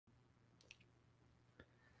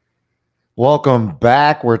Welcome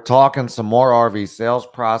back. We're talking some more RV sales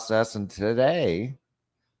process, and today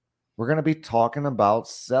we're going to be talking about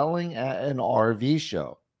selling at an RV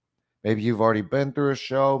show. Maybe you've already been through a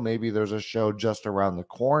show, maybe there's a show just around the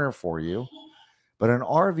corner for you, but an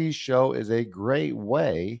RV show is a great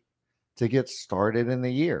way to get started in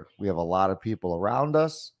the year. We have a lot of people around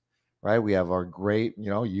us, right? We have our great,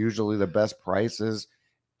 usually the best prices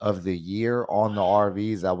of the year on the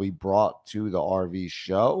RVs that we brought to the RV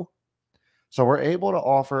show. So we're able to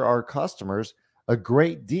offer our customers a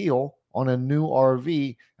great deal on a new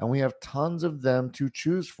RV, and we have tons of them to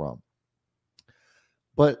choose from.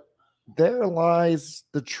 But there lies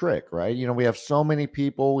the trick, right? We have so many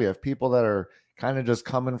people. We have people that are kind of just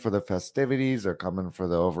coming for the festivities, they're coming for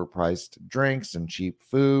the overpriced drinks and cheap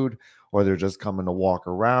food, or they're just coming to walk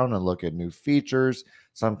around and look at new features.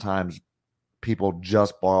 Sometimes people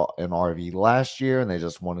just bought an RV last year and they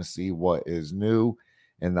just want to see what is new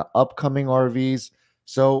in the upcoming RVs.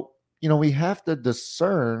 So, we have to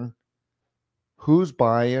discern who's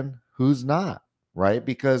buying, who's not, right?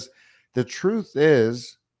 Because the truth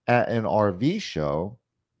is, at an RV show,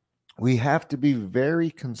 we have to be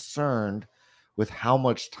very concerned with how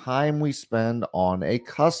much time we spend on a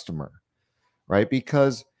customer, right?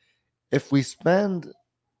 Because if we spend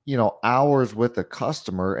hours with a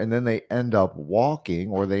customer and then they end up walking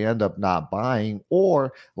or they end up not buying,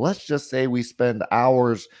 or let's just say we spend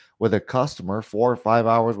hours with a customer, 4 or 5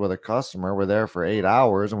 hours with a customer, we're there for 8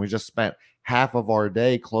 hours and we just spent half of our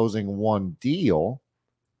day closing one deal.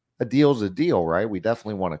 A deal's a deal, right? We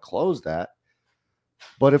definitely want to close that.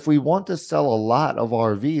 But if we want to sell a lot of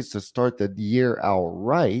RVs to start the year out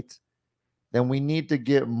right, then we need to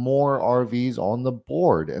get more RVs on the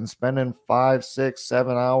board. And spending 5, 6,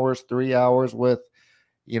 7 hours, 3 hours with,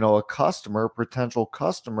 a customer, potential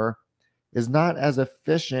customer, is not as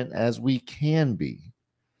efficient as we can be.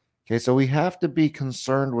 Okay, so we have to be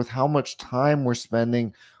concerned with how much time we're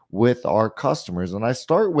spending with our customers. And I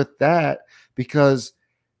start with that because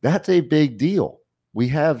that's a big deal. We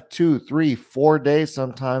have 2, 3, 4 days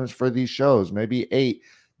sometimes for these shows, maybe 8,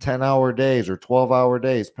 10-hour days or 12-hour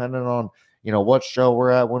days, depending on what show we're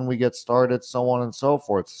at, when we get started, so on and so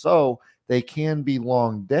forth. So they can be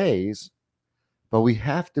long days, but we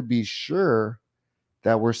have to be sure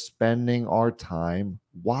that we're spending our time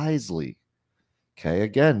wisely. Okay,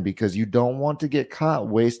 again, because you don't want to get caught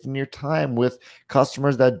wasting your time with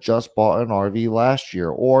customers that just bought an RV last year,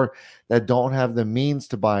 or that don't have the means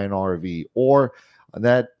to buy an RV, or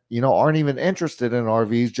that aren't even interested in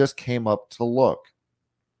RVs, just came up to look.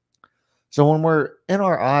 So when we're in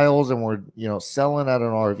our aisles and we're, selling at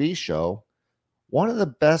an RV show, one of the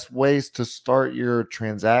best ways to start your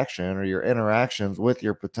transaction or your interactions with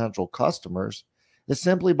your potential customers is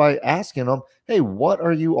simply by asking them, hey, what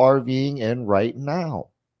are you RVing in right now?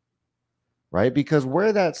 Right? Because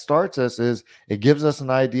where that starts us is it gives us an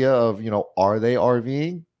idea of, are they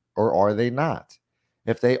RVing or are they not?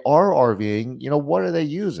 If they are RVing, what are they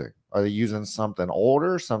using? Are they using something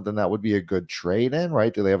older, something that would be a good trade in,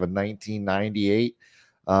 right? Do they have a 1998,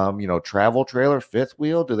 travel trailer fifth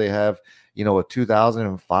wheel? Do they have, a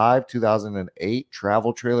 2005, 2008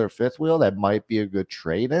 travel trailer fifth wheel that might be a good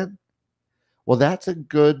trade in? Well, that's a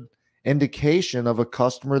good indication of a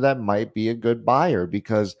customer that might be a good buyer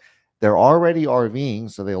because they're already RVing,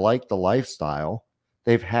 so they like the lifestyle.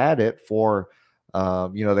 They've had it for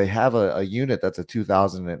they have a unit that's a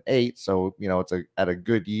 2008, so it's at a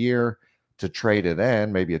good year to trade it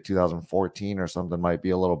in. Maybe a 2014 or something might be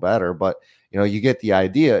a little better, but you get the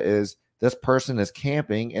idea. Is this person is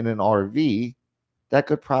camping in an RV that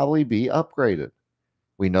could probably be upgraded.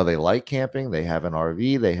 We know they like camping, they have an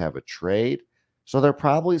RV, they have a trade, so they're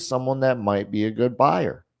probably someone that might be a good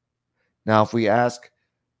buyer. Now, if we ask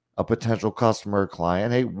a potential customer or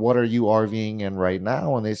client, hey, what are you RVing in right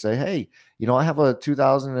now? And they say, hey, I have a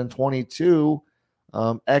 2022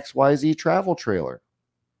 XYZ travel trailer.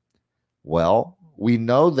 Well, we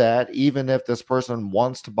know that even if this person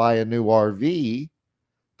wants to buy a new RV,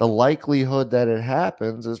 the likelihood that it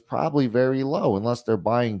happens is probably very low unless they're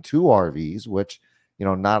buying 2 RVs, which,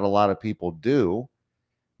 not a lot of people do,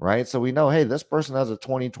 right? So we know, hey, this person has a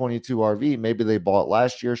 2022 RV. Maybe they bought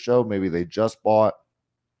last year's show. Maybe they just bought.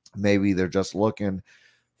 Maybe they're just looking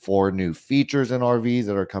for new features in RVs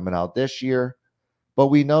that are coming out this year. But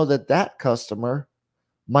we know that that customer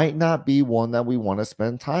might not be one that we want to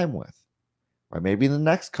spend time with. Or maybe the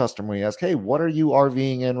next customer we ask, hey, what are you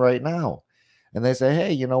RVing in right now? And they say,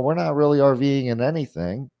 hey, we're not really RVing in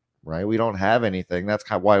anything, right? We don't have anything. That's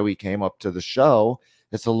kind of why we came up to the show,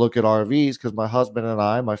 is to look at RVs, because my husband and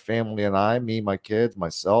I, my family and I, me, my kids,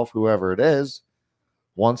 myself, whoever it is,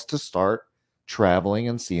 wants to start traveling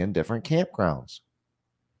and seeing different campgrounds,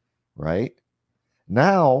 right?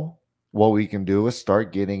 Now, what we can do is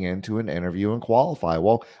start getting into an interview and qualify.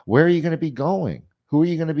 Well, where are you going to be going? Who are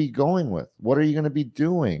you going to be going with? What are you going to be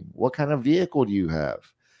doing? What kind of vehicle do you have?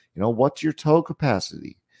 What's your tow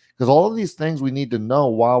capacity? Because all of these things we need to know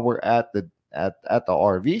while we're at the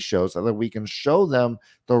RV show so that we can show them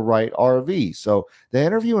the right RV. So the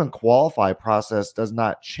interview and qualify process does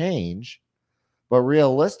not change, but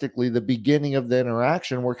realistically, the beginning of the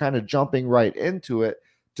interaction, we're kind of jumping right into it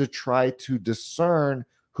to try to discern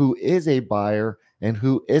who is a buyer and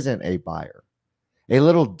who isn't a buyer. A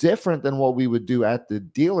little different than what we would do at the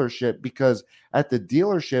dealership, because at the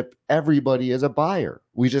dealership, everybody is a buyer.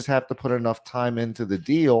 We just have to put enough time into the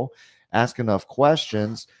deal, ask enough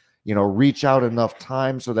questions, reach out enough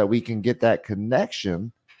time so that we can get that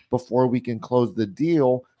connection before we can close the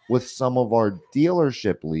deal with some of our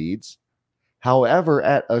dealership leads. However,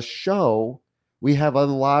 at a show, we have a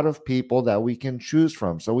lot of people that we can choose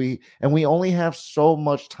from. So we only have so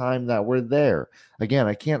much time that we're there. Again,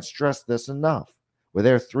 I can't stress this enough. We're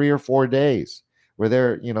there 3 or 4 days. We're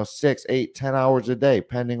there, 6, 8, 10 hours a day,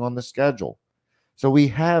 depending on the schedule. So we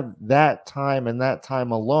have that time and that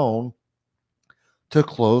time alone to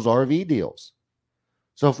close RV deals.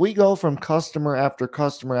 So if we go from customer after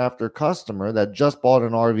customer after customer that just bought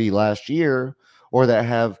an RV last year, or that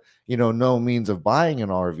have, no means of buying an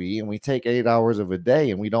RV, and we take 8 hours of a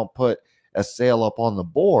day and we don't put a sale up on the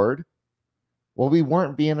board, well, we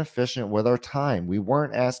weren't being efficient with our time. We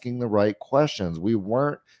weren't asking the right questions. We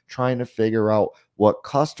weren't trying to figure out what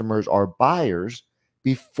customers are buyers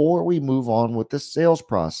before we move on with the sales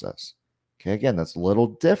process. Okay, again, that's a little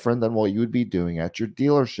different than what you would be doing at your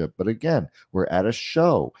dealership. But again, we're at a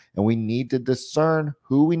show and we need to discern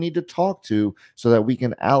who we need to talk to so that we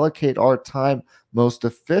can allocate our time most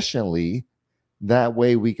efficiently. That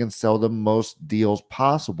way we can sell the most deals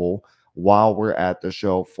possible while we're at the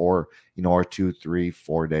show for, our 2, 3,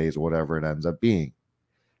 4 days, whatever it ends up being.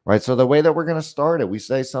 Right. So the way that we're going to start it, we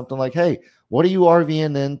say something like, hey, what are you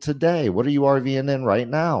RVing in today? What are you RVing in right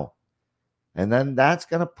now? And then that's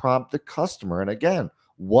going to prompt the customer. And again,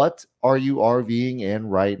 what are you RVing in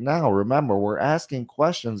right now? Remember, we're asking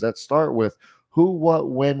questions that start with who,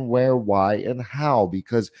 what, when, where, why, and how,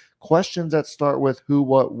 because questions that start with who,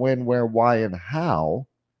 what, when, where, why, and how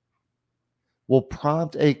will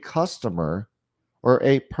prompt a customer or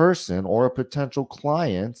a person or a potential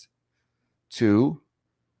client to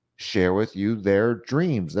share with you their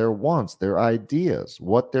dreams, their wants, their ideas,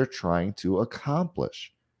 what they're trying to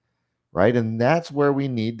accomplish. Right. And that's where we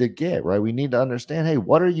need to get, right? We need to understand, hey,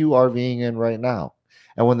 what are you RVing in right now?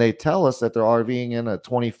 And when they tell us that they're RVing in a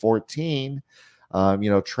 2014,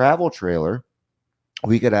 travel trailer,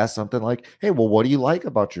 we could ask something like, hey, well, what do you like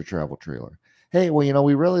about your travel trailer? Hey, well,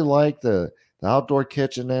 we really like the outdoor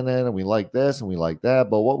kitchen in it, and we like this and we like that.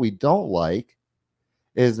 But what we don't like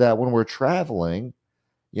is that when we're traveling,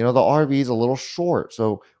 the RV is a little short.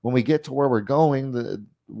 So when we get to where we're going,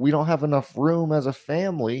 we don't have enough room as a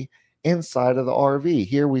family inside of the RV.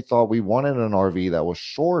 Here we thought we wanted an RV that was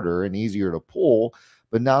shorter and easier to pull,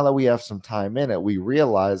 but now that we have some time in it, we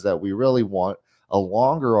realize that we really want a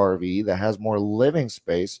longer RV that has more living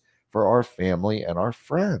space for our family and our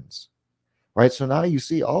friends. Right? So now you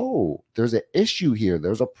see, oh, there's an issue here.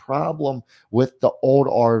 There's a problem with the old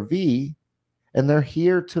RV, and they're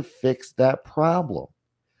here to fix that problem.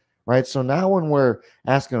 Right. So now when we're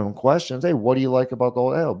asking them questions, hey, what do you like about the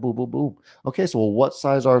old? Oh, boom, boom, boom. Okay. So what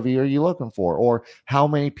size RV are you looking for? Or how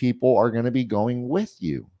many people are going to be going with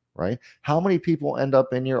you? Right. How many people end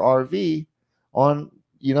up in your RV on,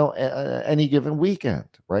 any given weekend?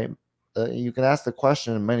 Right. You can ask the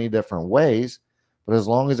question in many different ways, but as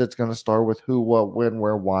long as it's going to start with who, what, when,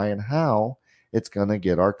 where, why, and how, it's going to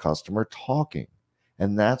get our customer talking.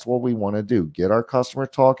 And that's what we want to do. Get our customer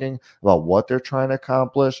talking about what they're trying to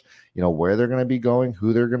accomplish, where they're going to be going,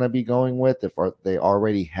 who they're going to be going with, if they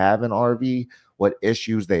already have an RV, what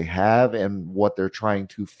issues they have, and what they're trying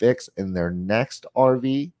to fix in their next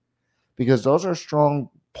RV. Because those are strong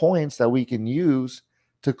points that we can use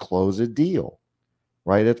to close a deal,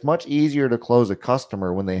 right? It's much easier to close a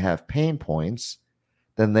customer when they have pain points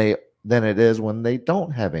than it is when they don't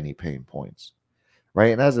have any pain points.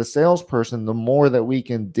 Right. And as a salesperson, the more that we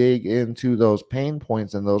can dig into those pain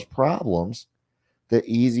points and those problems, the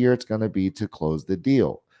easier it's going to be to close the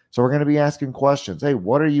deal. So we're going to be asking questions. Hey,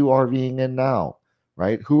 what are you RVing in now?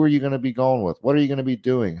 Right? Who are you going to be going with? What are you going to be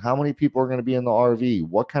doing? How many people are going to be in the RV?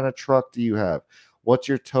 What kind of truck do you have? What's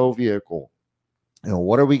your tow vehicle?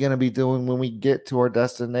 What are we going to be doing when we get to our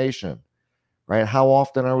destination? Right? How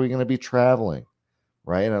often are we going to be traveling?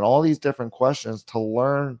 Right? And all these different questions to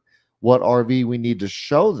learn what RV we need to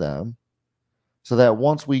show them, so that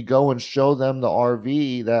once we go and show them the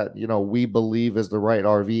RV that, we believe is the right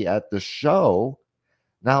RV at the show,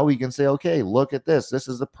 now we can say, okay, look at this. This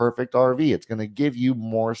is the perfect RV. It's going to give you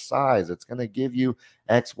more size. It's going to give you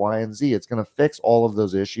X, Y, and Z. It's going to fix all of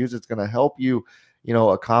those issues. It's going to help you,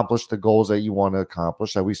 accomplish the goals that you want to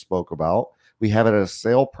accomplish that we spoke about. We have it at a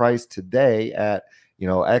sale price today at,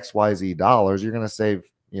 XYZ dollars. You're going to save,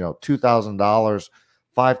 $2,000,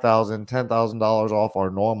 $5,000, $10,000 off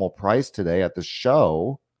our normal price today at the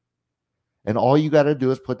show. And all you got to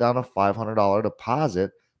do is put down a $500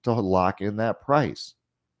 deposit to lock in that price.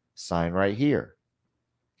 Sign right here.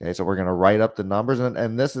 Okay, so we're going to write up the numbers.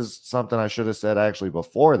 And this is something I should have said actually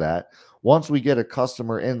before that. Once we get a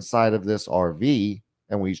customer inside of this RV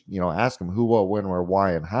and we, ask them who, what, when, where,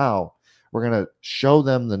 why, and how, we're going to show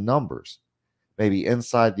them the numbers. Maybe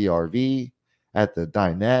inside the RV, at the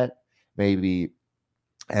dinette, maybe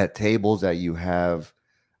at tables that you have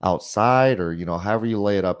outside, or, however you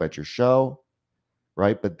lay it up at your show.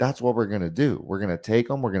 Right? But that's what we're going to do. We're going to take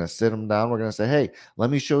them. We're going to sit them down. We're going to say, hey, let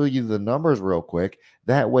me show you the numbers real quick.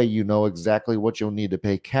 That way, you know exactly what you'll need to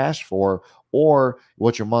pay cash for, or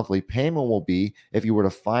what your monthly payment will be if you were to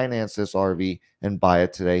finance this RV and buy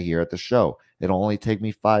it today here at the show. It'll only take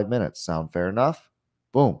me 5 minutes. Sound fair enough?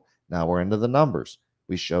 Boom. Now we're into the numbers.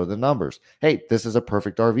 We show the numbers. Hey, this is a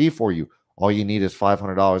perfect RV for you. All you need is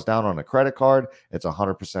 $500 down on a credit card. It's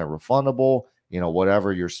 100% refundable.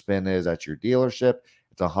 Whatever your spend is at your dealership,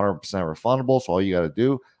 it's 100% refundable. So all you got to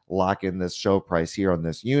do, lock in this show price here on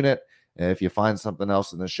this unit. And if you find something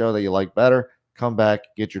else in the show that you like better, come back,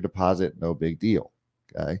 get your deposit, no big deal.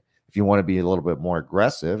 Okay. If you want to be a little bit more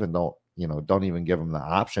aggressive and don't even give them the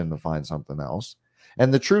option to find something else.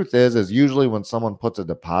 And the truth is usually when someone puts a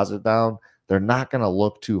deposit down, they're not going to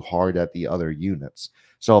look too hard at the other units.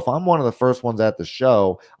 So if I'm one of the first ones at the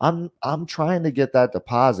show, I'm trying to get that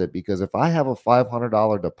deposit, because if I have a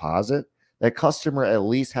 $500 deposit, that customer at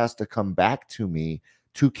least has to come back to me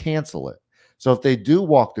to cancel it. So if they do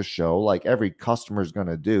walk the show, like every customer is going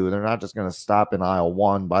to do, they're not just going to stop in aisle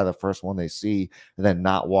 1, buy the first one they see, and then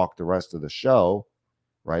not walk the rest of the show.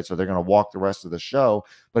 Right? So they're going to walk the rest of the show.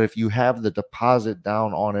 But if you have the deposit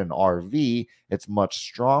down on an RV, it's much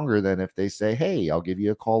stronger than if they say, hey, I'll give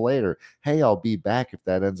you a call later. Hey, I'll be back if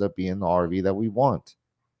that ends up being the RV that we want.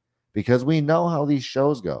 Because we know how these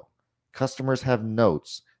shows go. Customers have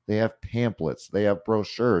notes. They have pamphlets. They have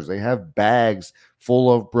brochures. They have bags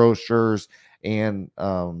full of brochures and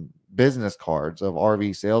business cards of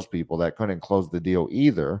RV salespeople that couldn't close the deal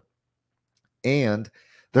either. And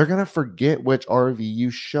they're going to forget which RV you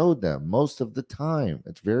showed them most of the time.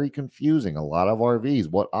 It's very confusing. A lot of RVs.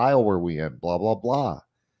 What aisle were we in? Blah, blah, blah.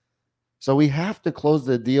 So we have to close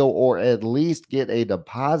the deal, or at least get a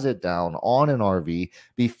deposit down on an RV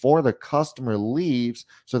before the customer leaves,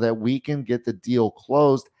 so that we can get the deal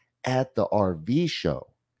closed at the RV show.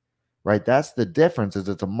 Right? That's the difference. Is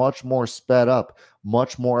it's a much more sped up,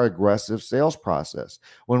 much more aggressive sales process.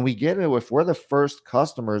 When we get it, if we're the first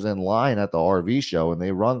customers in line at the RV show and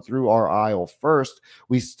they run through our aisle first,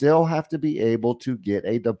 we still have to be able to get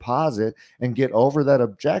a deposit and get over that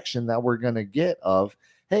objection that we're going to get of,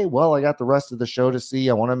 hey, well, I got the rest of the show to see.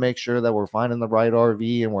 I want to make sure that we're finding the right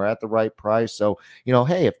RV and we're at the right price. So,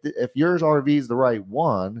 hey, if yours RV is the right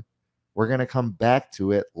one, we're going to come back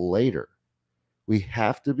to it later. We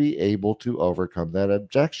have to be able to overcome that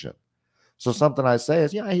objection. So something I say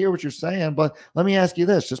is, yeah, I hear what you're saying, but let me ask you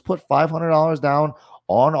this. Just put $500 down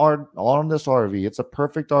on this RV. It's a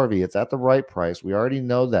perfect RV. It's at the right price. We already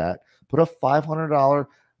know that. Put a $500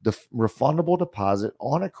 refundable deposit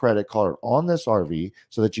on a credit card on this RV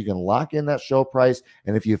so that you can lock in that show price.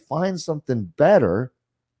 And if you find something better,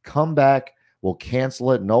 come back. We'll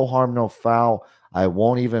cancel it. No harm, no foul. I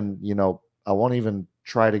won't even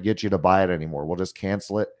try to get you to buy it anymore. We'll just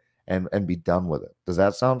cancel it and be done with it. Does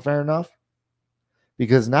that sound fair enough?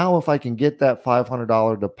 Because now if I can get that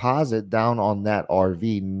 $500 deposit down on that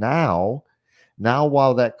RV now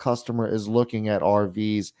while that customer is looking at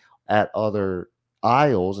RVs at other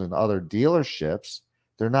aisles and other dealerships,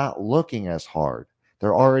 they're not looking as hard.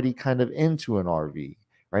 They're already kind of into an RV.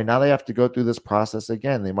 Right now they have to go through this process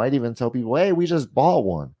again. They might even tell people, hey, we just bought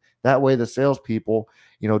one. That way the salespeople,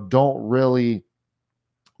 don't really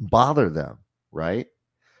bother them, right?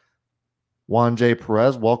 Juan J.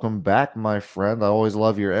 Perez, welcome back, my friend. I always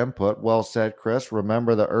love your input. Well said, Chris.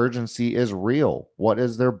 Remember, the urgency is real. What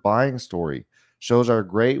is their buying story? Shows are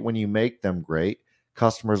great when you make them great.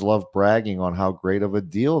 Customers love bragging on how great of a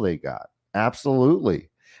deal they got. Absolutely.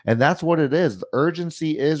 And that's what it is. The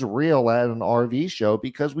urgency is real at an RV show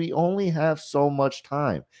because we only have so much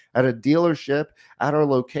time. At a dealership, at our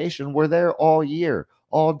location, we're there all year,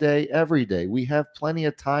 all day, every day. We have plenty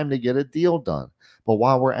of time to get a deal done. But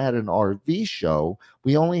while we're at an RV show,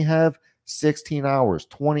 we only have 16 hours,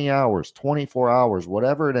 20 hours, 24 hours,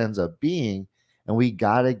 whatever it ends up being. And we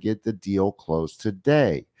got to get the deal closed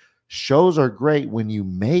today. Shows are great when you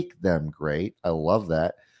make them great. I love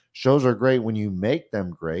that. Shows are great when you make them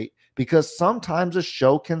great because sometimes a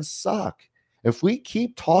show can suck. If we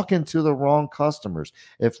keep talking to the wrong customers,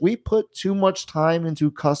 if we put too much time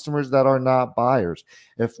into customers that are not buyers,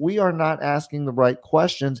 if we are not asking the right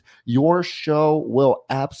questions, your show will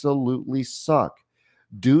absolutely suck.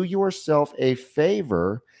 Do yourself a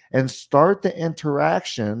favor and start the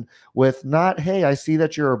interaction with not, hey, I see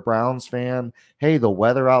that you're a Browns fan. Hey, the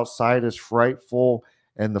weather outside is frightful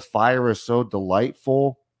and the fire is so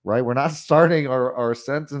delightful, right? We're not starting our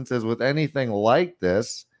sentences with anything like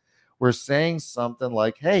this. We're saying something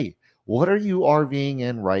like, hey, what are you RVing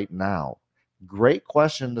in right now? Great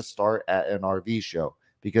question to start at an RV show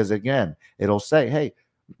because, again, it'll say, hey,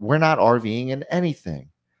 we're not RVing in anything.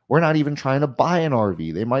 We're not even trying to buy an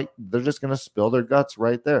RV. They're just going to spill their guts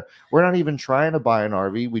right there. We're not even trying to buy an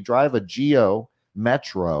RV. We drive a Geo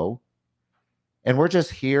Metro and we're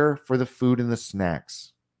just here for the food and the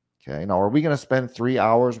snacks. Okay. Now, are we going to spend 3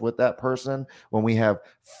 hours with that person when we have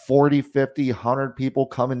 40, 50, 100 people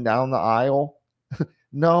coming down the aisle?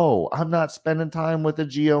 No, I'm not spending time with a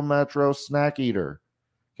Geo Metro snack eater.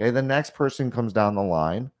 Okay. The next person comes down the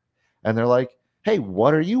line and they're like, hey,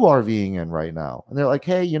 what are you RVing in right now? And they're like,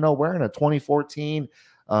 hey, we're in a 2014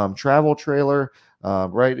 travel trailer,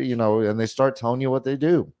 right? And they start telling you what they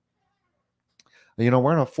do.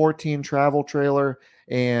 We're in a 14 travel trailer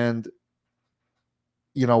and,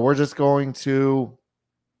 we're just going to,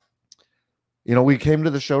 we came to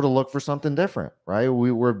the show to look for something different, right?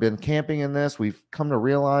 We've been camping in this. We've come to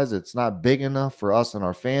realize it's not big enough for us and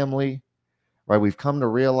our family, right? We've come to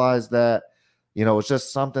realize that, it's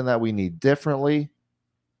just something that we need differently.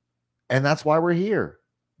 And that's why we're here.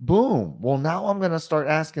 Boom. Well, now I'm going to start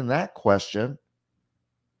asking that question,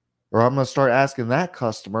 or I'm going to start asking that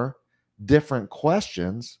customer different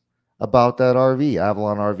questions about that RV.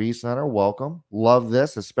 Avalon RV Center, welcome. Love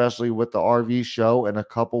this, especially with the RV show in a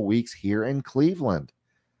couple weeks here in Cleveland.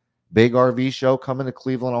 Big RV show coming to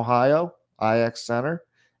Cleveland, Ohio, IX Center.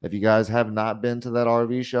 If you guys have not been to that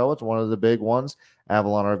RV show, it's one of the big ones.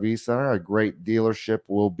 Avalon RV Center, a great dealership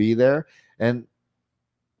will be there. And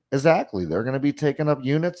exactly, they're going to be taking up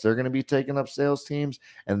units. They're going to be taking up sales teams,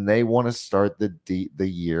 and they want to start the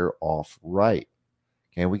year off right.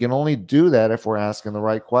 Okay, we can only do that if we're asking the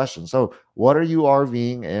right question. So what are you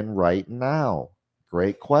RVing in right now?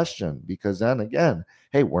 Great question, because then again,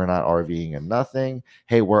 hey, we're not RVing in nothing.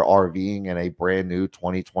 Hey, we're RVing in a brand new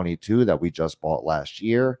 2022 that we just bought last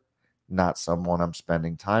year, not someone I'm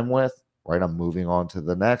spending time with, right? I'm moving on to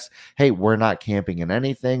the next. Hey, we're not camping in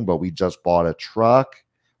anything, but we just bought a truck.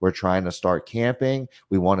 We're trying to start camping.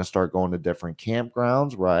 We want to start going to different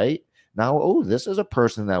campgrounds, right? Now, this is a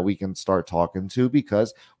person that we can start talking to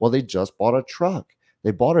because, well, they just bought a truck.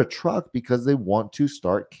 They bought a truck because they want to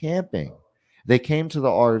start camping. They came to the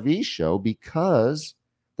RV show because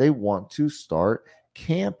they want to start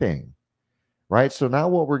camping, right? So now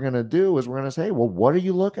what we're going to do is we're going to say, well, what are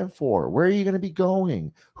you looking for? Where are you going to be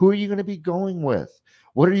going? Who are you going to be going with?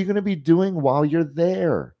 What are you going to be doing while you're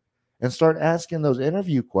there? And start asking those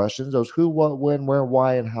interview questions, those who, what, when, where,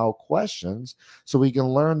 why, and how questions, so we can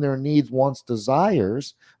learn their needs, wants,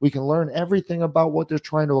 desires. We can learn everything about what they're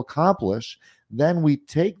trying to accomplish. Then we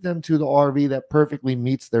take them to the RV that perfectly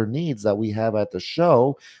meets their needs that we have at the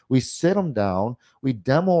show. We sit them down. We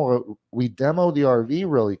demo the RV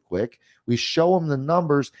really quick. We show them the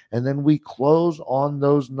numbers, and then we close on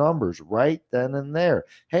those numbers right then and there.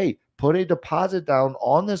 Hey, put a deposit down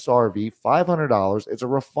on this RV, $500. It's a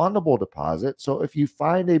refundable deposit. So if you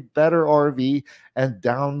find a better RV and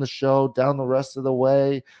down the rest of the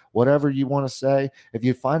way, whatever you want to say, if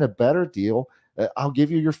you find a better deal, I'll give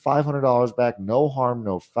you your $500 back. No harm,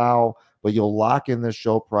 no foul, but you'll lock in the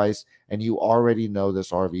show price and you already know this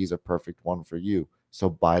RV is a perfect one for you. So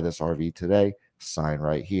buy this RV today. Sign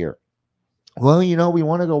right here. Well, we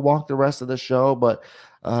want to go walk the rest of the show, but,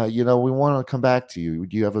 we want to come back to you.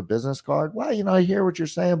 Do you have a business card? Well, I hear what you're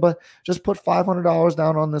saying, but just put $500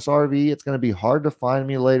 down on this RV. It's going to be hard to find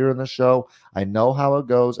me later in the show. I know how it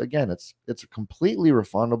goes. Again, it's completely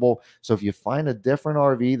refundable. So if you find a different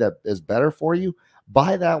RV that is better for you,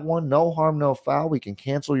 buy that one. No harm, no foul. We can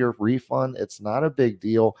cancel your refund. It's not a big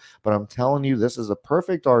deal, but I'm telling you, this is a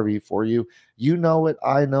perfect RV for you. You know it.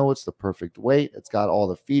 I know it's the perfect weight. It's got all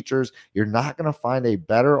the features. You're not going to find a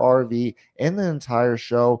better RV in the entire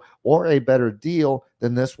show or a better deal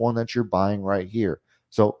than this one that you're buying right here.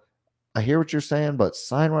 So I hear what you're saying, but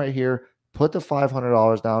sign right here. Put the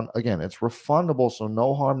 $500 down. Again, it's refundable, so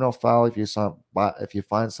no harm, no foul. If you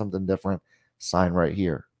find something different, sign right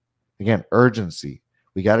here. Again, urgency.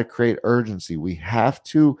 We got to create urgency. We have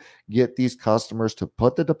to get these customers to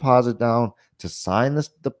put the deposit down, to sign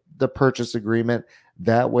the purchase agreement.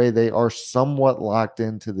 That way they are somewhat locked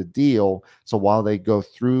into the deal. So while they go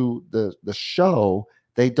through the show,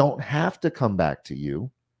 they don't have to come back to you,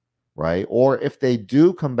 right? Or if they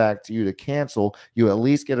do come back to you to cancel, you at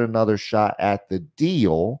least get another shot at the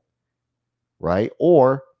deal, right?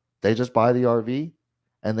 Or they just buy the RV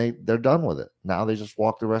and they're done with it. Now they just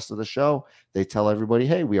walk the rest of the show. They tell everybody,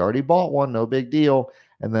 hey, we already bought one, no big deal.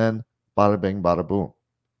 And then bada bing, bada boom.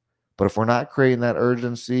 But if we're not creating that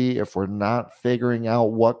urgency, if we're not figuring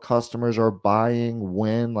out what customers are buying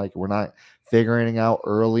when, like we're not figuring out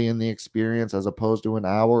early in the experience as opposed to an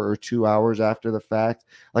hour or 2 hours after the fact,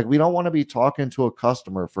 like we don't want to be talking to a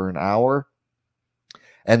customer for an hour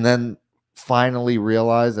and then finally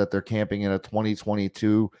realize that they're camping in a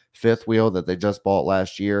 2022 fifth wheel that they just bought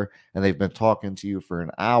last year, and they've been talking to you for an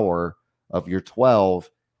hour of your 12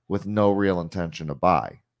 with no real intention to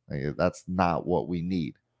buy. Like, that's not what we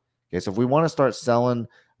need. Okay, so if we want to start selling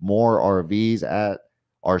more RVs at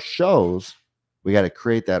our shows, we got to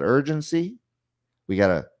create that urgency. We got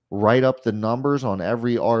to write up the numbers on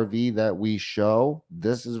every RV that we show.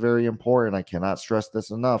 This is very important. I cannot stress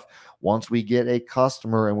this enough. Once we get a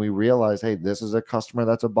customer and we realize, hey, this is a customer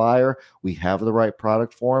that's a buyer, we have the right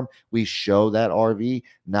product for them, we show that RV.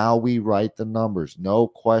 Now we write the numbers. No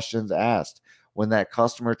questions asked. When that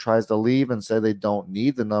customer tries to leave and say they don't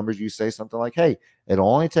need the numbers, you say something like, hey, it'll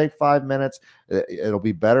only take 5 minutes. It'll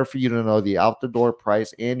be better for you to know the out the door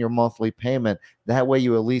price and your monthly payment. That way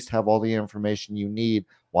you at least have all the information you need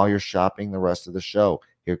while you're shopping the rest of the show.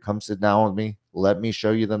 Here, come sit down with me. Let me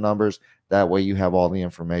show you the numbers. That way you have all the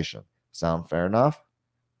information. Sound fair enough?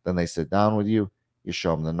 Then they sit down with you. You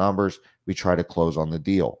show them the numbers. We try to close on the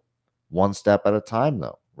deal. One step at a time,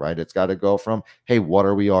 though, right? It's got to go from, hey, what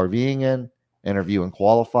are we RVing in? Interview and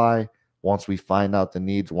qualify. Once we find out the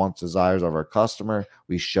needs, wants, desires of our customer,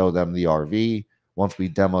 we show them the RV. Once we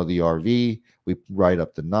demo the RV, we write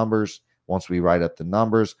up the numbers. Once we write up the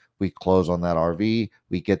numbers, we close on that RV.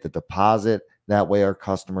 We get the deposit. That way our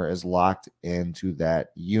customer is locked into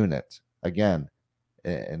that unit. Again,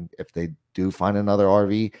 and if they do find another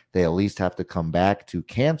RV, they at least have to come back to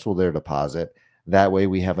cancel their deposit. That way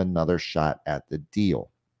we have another shot at the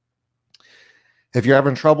deal. If you're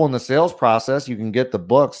having trouble in the sales process, you can get the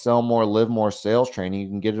book, Sell More, Live More Sales Training. You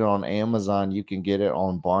can get it on Amazon. You can get it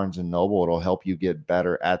on Barnes & Noble. It'll help you get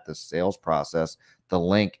better at the sales process. The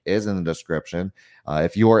link is in the description.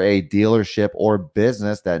 If you're a dealership or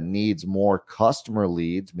business that needs more customer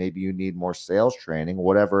leads, maybe you need more sales training,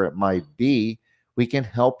 whatever it might be, we can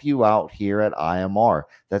help you out here at IMR.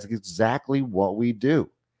 That's exactly what we do.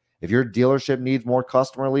 If your dealership needs more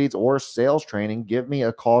customer leads or sales training, give me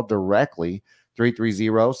a call directly.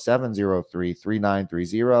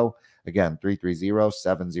 330-703-3930. Again,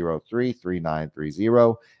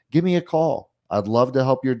 330-703-3930. Give me a call. I'd love to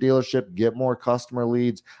help your dealership get more customer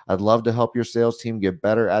leads. I'd love to help your sales team get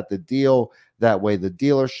better at the deal. That way, the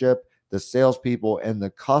dealership, the salespeople, and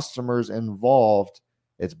the customers involved,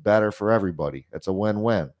 it's better for everybody. It's a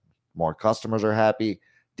win-win. More customers are happy.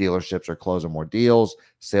 Dealerships are closing more deals.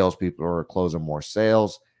 Salespeople are closing more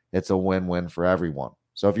sales. It's a win-win for everyone.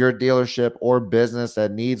 So if you're a dealership or business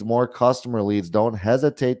that needs more customer leads, don't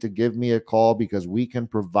hesitate to give me a call because we can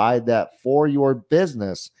provide that for your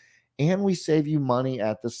business and we save you money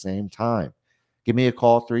at the same time. Give me a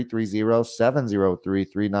call,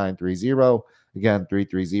 330-703-3930. Again,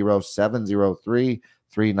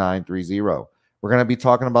 330-703-3930. We're going to be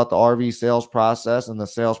talking about the RV sales process and the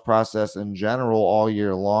sales process in general all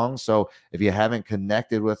year long. So if you haven't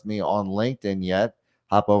connected with me on LinkedIn yet,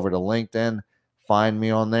 hop over to LinkedIn. Find me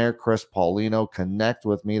on there, Chris Paulino. Connect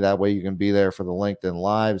with me. That way you can be there for the LinkedIn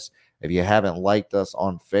Lives. If you haven't liked us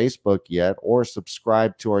on Facebook yet or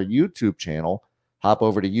subscribed to our YouTube channel, hop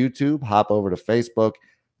over to YouTube, hop over to Facebook,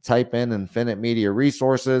 type in Infinite Media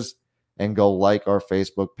Resources, and go like our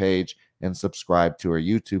Facebook page and subscribe to our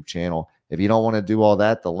YouTube channel. If you don't want to do all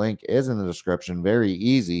that, the link is in the description. Very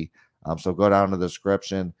easy. So go down to the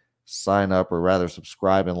description, sign up, or rather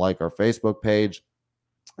subscribe and like our Facebook page.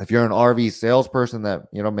 If you're an RV salesperson that,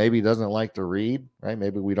 maybe doesn't like to read, right?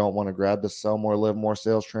 Maybe we don't want to grab the Sell More, Live More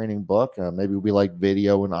sales training book. Maybe we like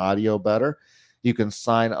video and audio better. You can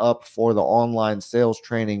sign up for the online sales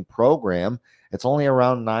training program. It's only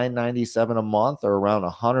around $9.97 a month, or around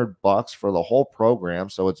 $100 for the whole program.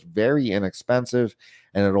 So it's very inexpensive,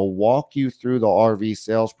 and it'll walk you through the RV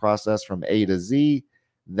sales process from A to Z.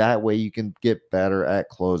 That way you can get better at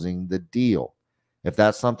closing the deal. If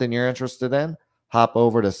that's something you're interested in, hop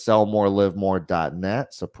over to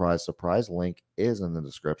sellmorelivemore.net. Surprise, surprise. Link is in the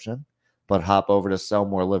description. But hop over to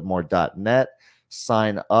sellmorelivemore.net.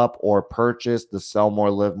 Sign up or purchase the Sell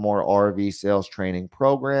More, Live More RV sales training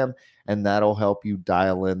program, and that'll help you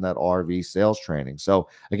dial in that RV sales training. So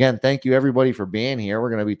again, thank you everybody for being here. We're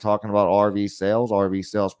going to be talking about RV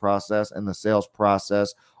sales process, and the sales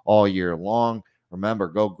process all year long. Remember,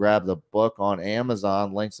 go grab the book on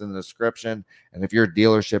Amazon. Links in the description. And if your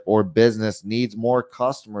dealership or business needs more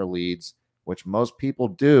customer leads, which most people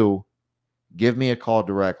do, give me a call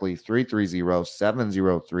directly,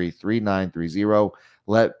 330-703-3930.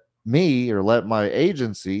 Let me, or let my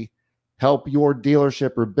agency, help your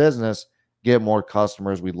dealership or business get more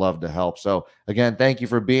customers. We'd love to help. So again, thank you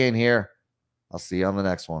for being here. I'll see you on the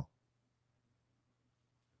next one.